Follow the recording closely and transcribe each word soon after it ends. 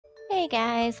Hey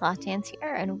guys, Lost Dance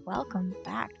here, and welcome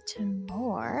back to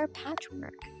more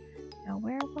Patchwork. Now,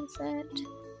 where was it?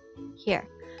 Here.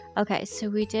 Okay, so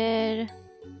we've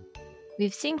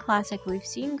seen Classic, we've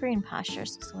seen Green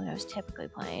Pastures, this is what I was typically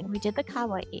playing. We did the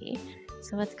Kawaii,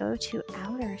 so let's go to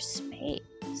Outer Space.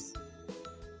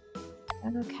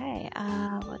 Okay,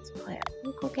 let's play a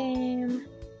local game.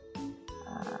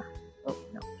 Oh,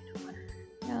 no,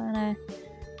 I don't wanna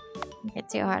make it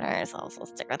too hard on ourselves. We'll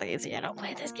stick with easy. I don't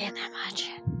play this game that much.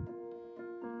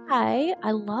 Hi, I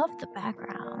love the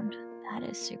background. That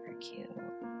is super cute.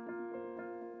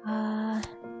 I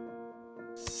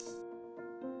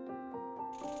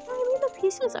mean, the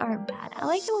pieces aren't bad. I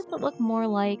like the ones that look more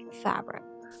like fabric.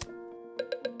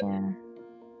 Yeah. I'm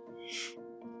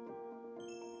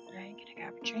gonna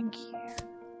grab a drink here.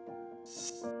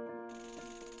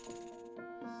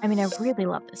 I mean, I really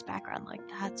love this background. Like,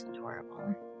 that's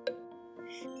adorable.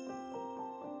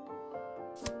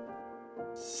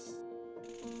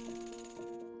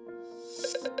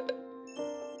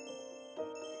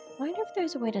 I wonder if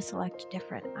there's a way to select a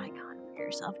different icon for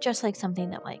yourself, just like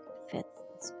something that like fits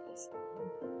the space.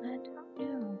 I don't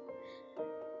know.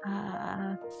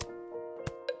 I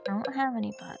don't have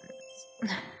any buttons.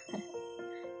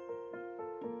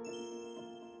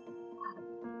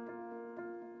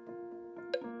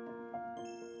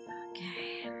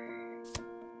 Okay.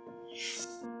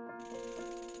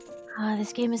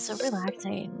 This game is so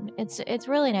relaxing. It's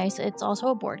really nice. It's also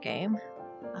a board game.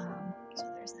 So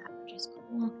there's that, which is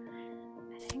cool.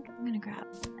 I think I'm gonna grab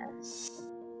this.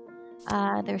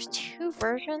 There's two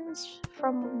versions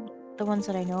from the ones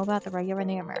that I know about, the regular and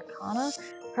the Americana.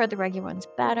 I've heard the regular one's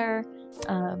better,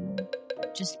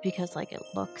 just because like it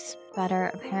looks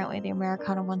better. Apparently the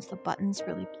Americana ones, the buttons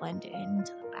really blend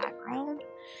into the background,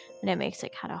 and it makes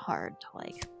it kind of hard to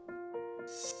like.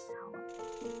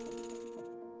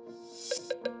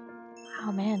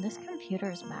 Oh man, this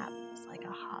computer's map is like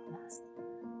a hot mess.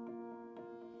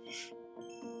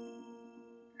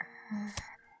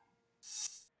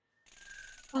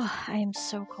 Oh, I am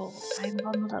so cold. I'm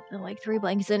bundled up in like 3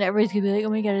 blankets, and everybody's gonna be like,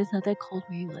 oh my god, it's not that cold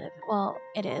where you live. Well,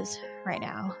 it is right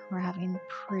now. We're having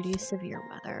pretty severe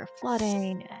weather,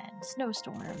 flooding and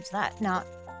snowstorms. Not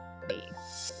me.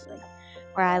 Like,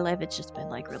 where I live, it's just been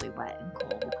like really wet and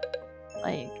cold.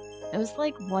 Like, it was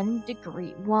like 1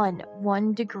 degree,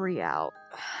 one degree out.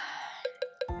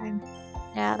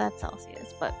 Yeah, that's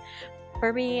Celsius, but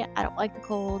for me, I don't like the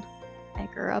cold. I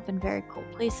grew up in very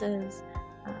cold places.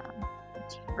 Went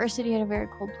to university in a very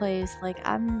cold place. Like,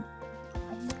 I don't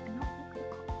like the cold.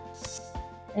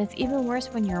 And it's even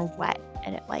worse when you're wet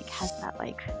and it like has that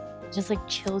like, just like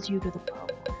chills you to the bone.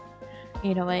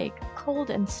 You know, like cold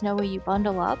and snowy, you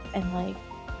bundle up and like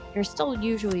you're still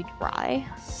usually dry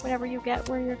whenever you get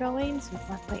where you're going, so it's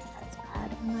not quite as bad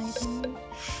in my opinion.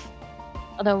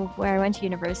 Although where I went to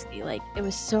university, like it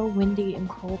was so windy and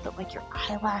cold that like your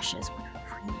eyelashes would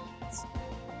freeze.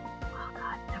 Oh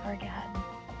god, never again.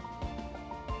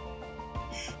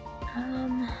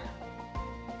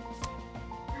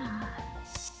 Yeah.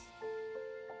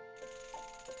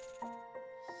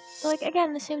 So like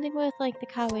again, the same thing with like the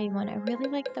Kawaii one. I really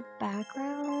like the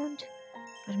background,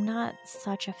 but I'm not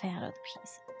such a fan of the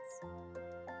pieces.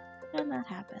 And that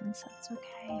happens, that's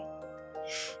okay.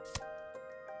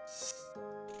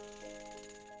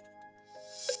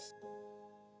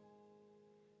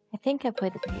 I think I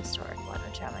played the prehistoric one,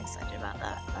 which I'm excited about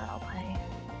that I'll play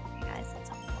for you guys at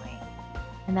some point.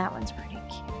 And that one's pretty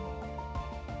cute.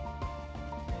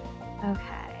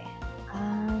 Okay.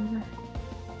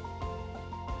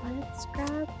 Let's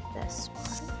grab this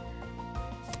one.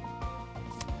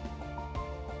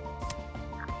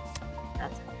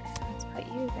 That's okay. Let's put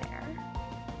you there.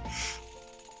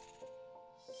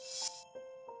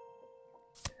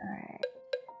 Alright.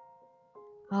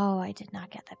 Oh, I did not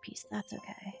get that piece. That's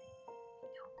okay.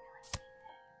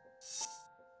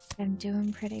 I'm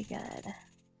doing pretty good.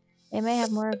 They may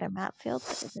have more of their map field,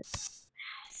 but it is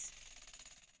a mess.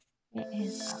 It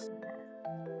is a mess.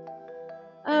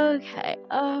 Okay,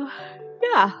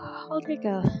 yeah, I'll take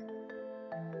a piece.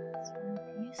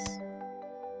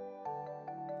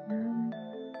 I don't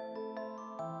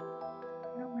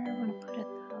know where I want to put it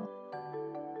though.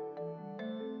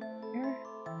 Here?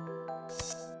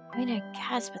 I mean, I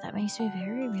guess, but that makes me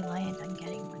very reliant on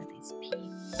getting one of these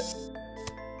pieces.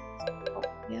 Oh,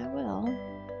 yeah, I will.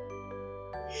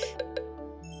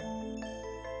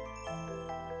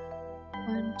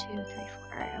 One, two, three, four.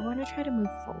 Alright, I want to try to move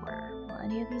 4. Will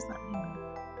any of these let me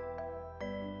move?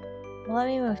 Well, let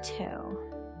me move 2.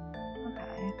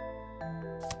 Okay.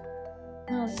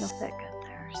 Well, you'll fit good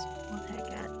there, so we'll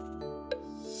take it.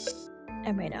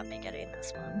 I may not be getting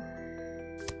this one.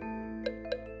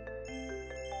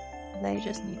 They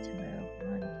just need to move.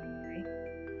 1, 2,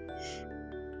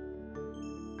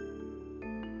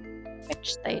 3. Which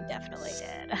they definitely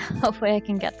did. Hopefully I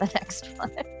can get the next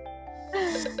one.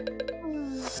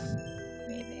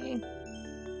 Maybe.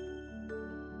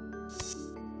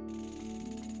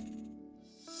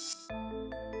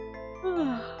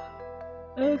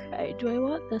 Okay, do I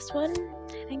want this one?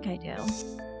 I think I do. Let's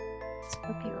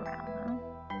flip you around though.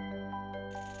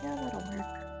 Yeah, that'll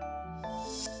work.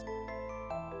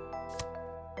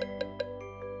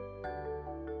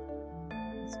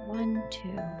 It's 1, 2,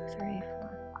 3,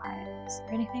 4, 5. Is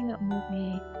there anything that will move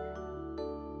me?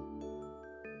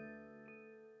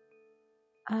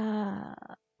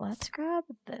 Let's grab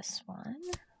this one.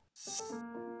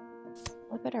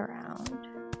 Flip it around.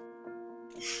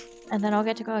 And then I'll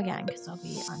get to go again because I'll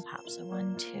be on top. So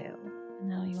 1, 2.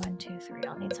 And then I'll be 1, 2, 3.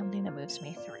 I'll need something that moves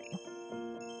me 3.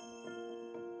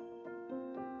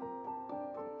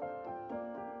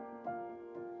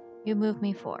 You move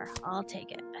me 4. I'll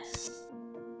take it.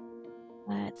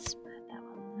 Let's put that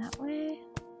one that way.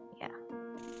 Yeah.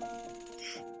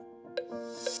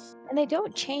 And they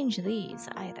don't change these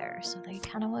either, so they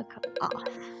kind of look off.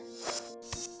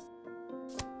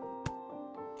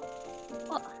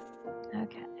 Oh,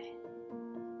 okay.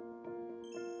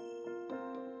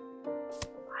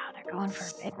 Wow, they're going for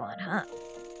a big one, huh?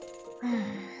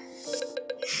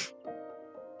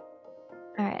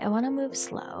 Alright, I want to move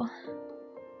slow.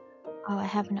 Oh, I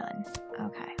have none.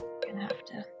 Okay, gonna have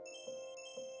to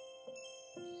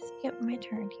skip my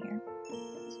turn here.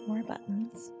 Some more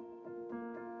buttons.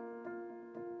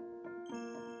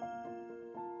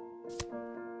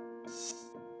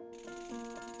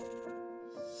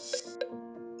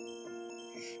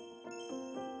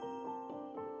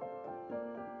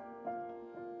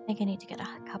 I think I need to get a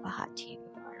cup of hot tea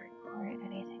before I record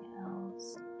anything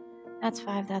else. That's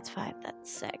 5, that's 5,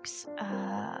 that's 6.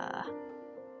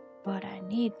 But I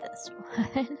need this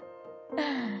one.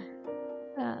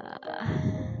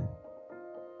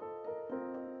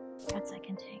 Guess I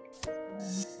can take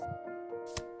this one.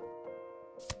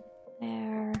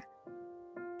 There.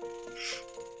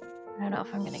 I don't know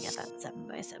if I'm gonna get that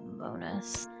 7x7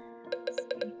 bonus. Let's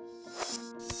see.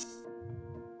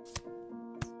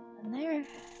 And there.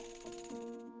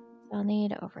 So I'll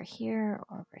need over here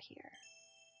or over here.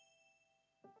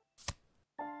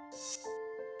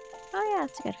 Oh yeah,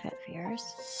 it's a good fit for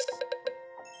yours.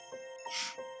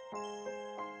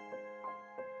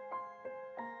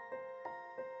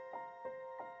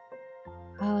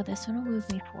 Oh, this one will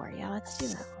move me 4. Yeah, let's do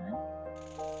that one.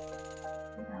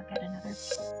 And I'll get another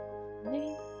piece.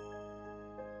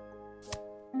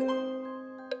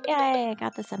 Yay, I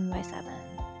got the 7x7.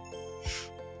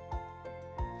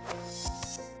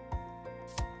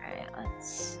 Alright,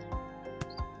 let's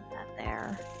put that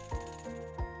there.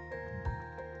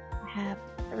 I have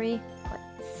 3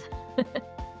 plates.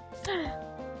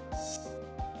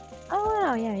 Oh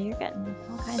wow, yeah, you're getting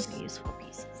all kinds of useful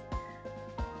pieces.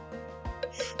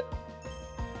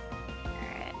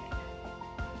 Alright.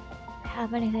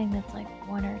 Have anything that's like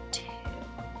 1 or 2.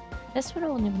 This would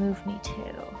only move me 2.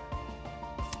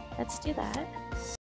 Let's do that.